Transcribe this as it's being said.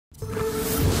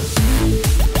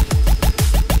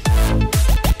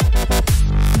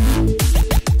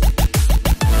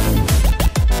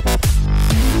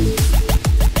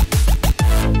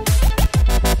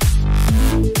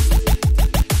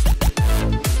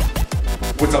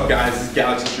What's up guys, this is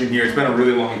Galaxystream here. It's been a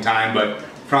really long time, but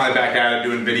finally back at it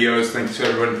doing videos. Thanks to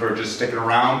everyone for just sticking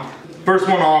around. First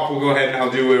one off, we'll go ahead and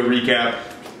I'll do a recap.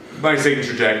 My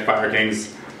signature deck, Fire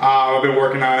Kings. I've been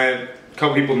working on it. A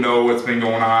couple people know what's been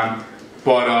going on,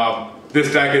 but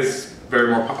this deck is a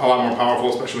lot more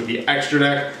powerful, especially with the extra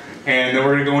deck. And then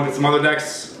we're gonna go into some other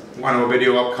decks. I know a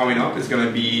video coming up is gonna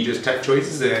be just tech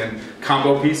choices and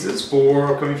combo pieces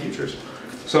for upcoming futures.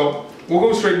 So we'll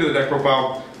go straight into the deck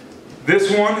profile.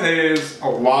 This one is a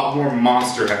lot more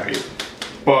monster heavy,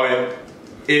 but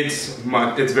it's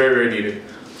very, very needed.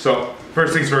 So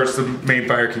first things first, the main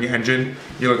Fire King engine.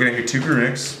 You're looking at your 2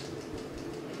 Grunix,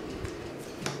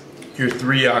 your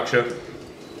 3 Yaksha,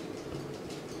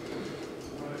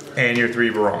 and your 3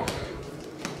 Varong.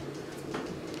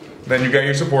 Then you've got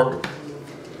your support,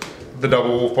 the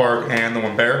double Wolf Bark and the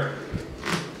 1 Bear.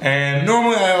 And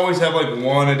normally I always have like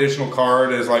 1 additional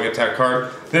card as like a tech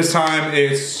card. This time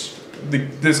it's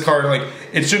this card, like,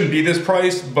 it shouldn't be this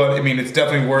price, but I mean it's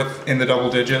definitely worth in the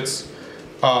double digits.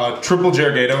 Triple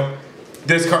Jargato.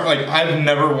 This card, like, I've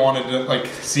never wanted to like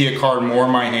see a card more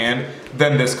in my hand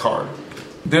than this card.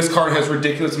 This card has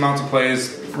ridiculous amounts of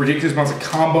plays, ridiculous amounts of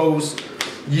combos.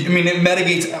 I mean, it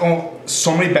mitigates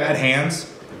so many bad hands.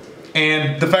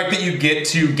 And the fact that you get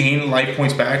to gain life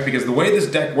points back, because the way this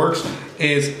deck works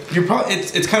is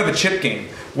it's kind of a chip game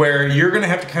where you're gonna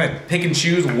have to kind of pick and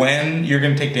choose when you're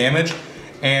gonna take damage,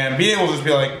 and being able to just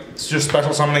be like, it's just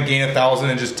special summon and gain 1,000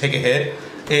 and just take a hit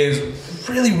is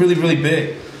really, really, really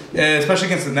big. Especially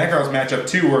against the Necros matchup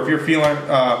too, where if you're feeling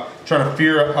trying to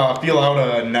feel out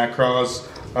a Necros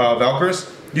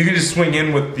Valkyris, you can just swing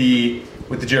in with the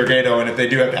Jargato, and if they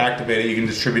do have to activate it, you can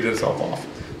distribute itself off.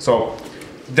 So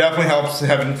definitely helps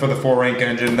having for the 4-rank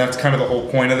engine. That's kind of the whole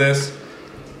point of this.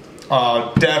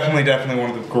 Definitely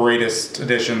one of the greatest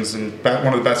additions and one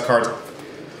of the best cards.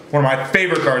 One of my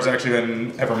favorite cards actually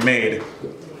been ever made.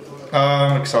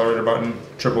 Accelerator button,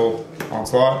 triple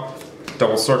onslaught,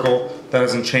 double circle. That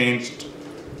hasn't changed.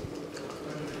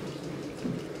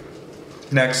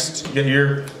 Next, you get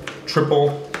your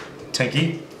triple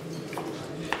tanky.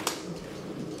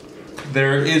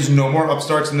 There is no more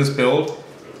upstarts in this build.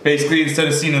 Basically, instead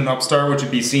of seeing an upstart, which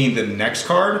would be seeing the next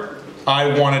card,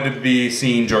 I wanted to be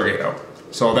seeing Jargato.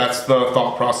 So that's the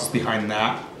thought process behind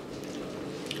that.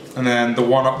 And then the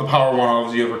power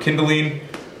one-offs, you have Rekindling,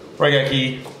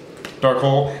 Raigeki, Dark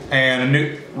Hole, and a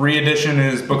new re-edition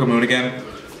is Book of Moon again.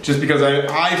 Just because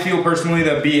I feel personally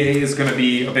that BA is going to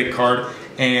be a big card,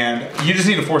 and you just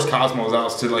need to force Cosmos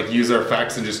out to like use their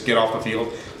effects and just get off the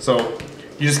field. So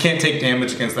you just can't take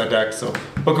damage against that deck. So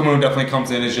Book of Moon definitely comes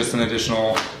in as just an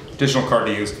additional card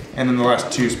to use. And then the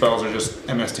last 2 spells are just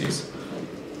MSTs.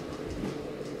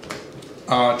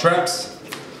 Traps,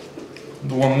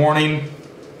 the 1 Warning,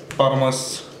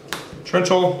 Bottomless,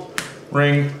 Trenchel,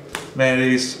 Ring,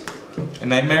 Vanities, and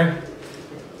Nightmare.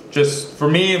 Just, for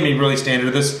me, I mean, really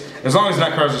standard. This, as long as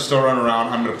net cards are still running around,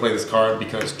 I'm going to play this card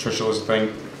because Trenchel is a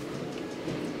thing.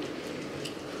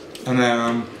 And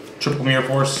then triple Mirror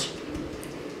Force,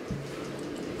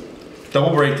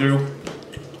 double Breakthrough,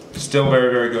 still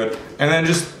very, very good. And then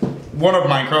just 1 of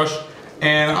Mind Crush.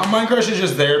 And Mind Crush is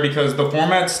just there because the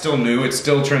format's still new. It's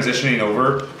still transitioning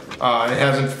over. It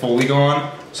hasn't fully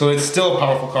gone. So it's still a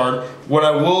powerful card. What I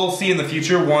will see in the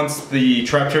future once the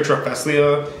Trap Chair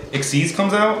Traphesia Exceeds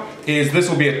comes out is this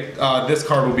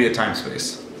card will be a Time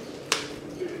Space.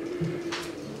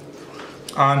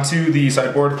 On to the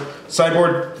sideboard.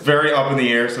 Sideboard, very up in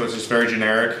the air, so it's just very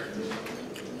generic.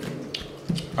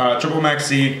 Triple Max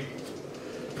C,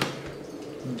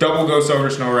 double Ghost Ogre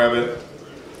Snow Rabbit,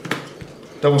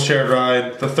 double Shared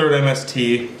Ride, the 3rd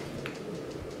MST,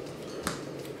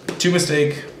 2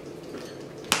 Mistake,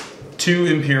 2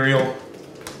 Imperial,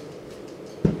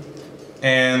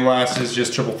 and last is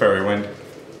just triple Fairy Wind.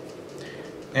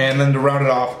 And then to round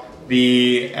it off,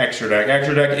 the extra deck.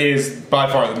 Extra deck is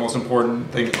by far the most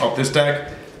important thing of this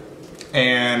deck,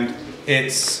 and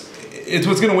it's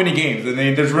what's going to win you games. I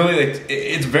mean, there's really,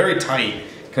 it's very tight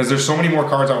because there's so many more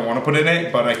cards I want to put in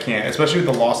it, but I can't. Especially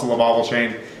with the loss of the Lavalval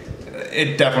Chain,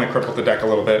 it definitely crippled the deck a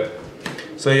little bit.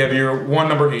 So you have your 1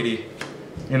 number 80,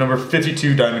 your number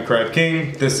 52 Diamond Crab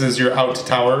King. This is your out to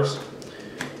towers.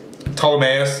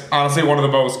 Ptolemaeus, honestly one of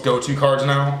the most go-to cards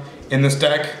now in this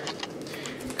deck.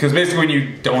 Because basically when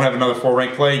you don't have another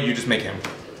 4-rank play, you just make him.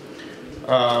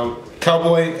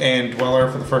 Cowboy and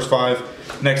Dweller for the first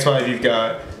 5. Next 5 you've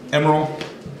got Emerald,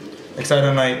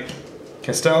 Excited Knight,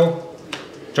 Castell,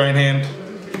 Giant Hand,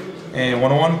 and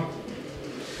 101.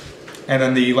 And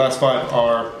then the last 5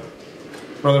 are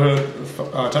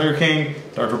Brotherhood, Tiger King,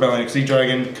 Dark Rebellion, Exceed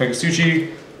Dragon,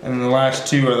 Kagasuchi, and then the last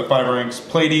 2 are the 5 ranks,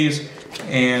 Pleiades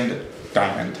and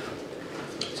diamond.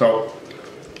 So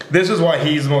this is why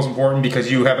he's the most important,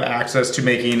 because you have access to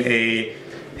making a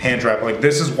hand trap. Like,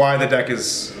 this is why the deck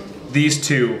is, these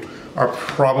two are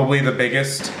probably the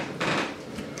biggest,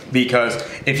 because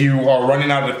if you are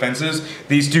running out of defenses,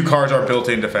 these two cards are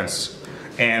built-in defense.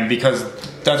 And because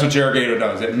that's what Jerigato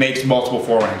does, it makes multiple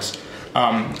 4 ranks.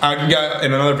 I got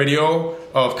in another video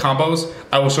of combos,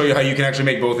 I will show you how you can actually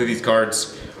make both of these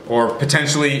cards, or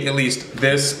potentially at least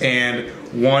this and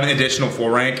one additional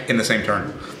 4 rank in the same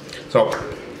turn. So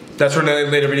that's for another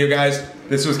later video, guys.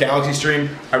 This was Galaxystream.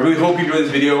 I really hope you enjoyed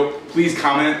this video. Please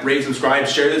comment, rate, subscribe,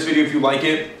 share this video if you like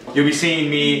it. You'll be seeing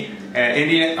me at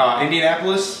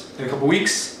Indianapolis in a couple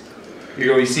weeks. You're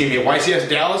going to be seeing me at YCS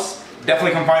Dallas.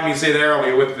 Definitely come find me and stay there. I'll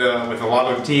be with a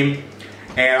lot of the team.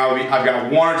 And I've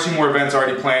got 1 or 2 more events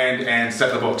already planned and set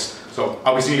in the books. So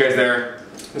I'll be seeing you guys there.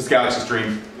 This is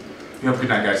Galaxystream. You have a good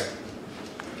night, guys.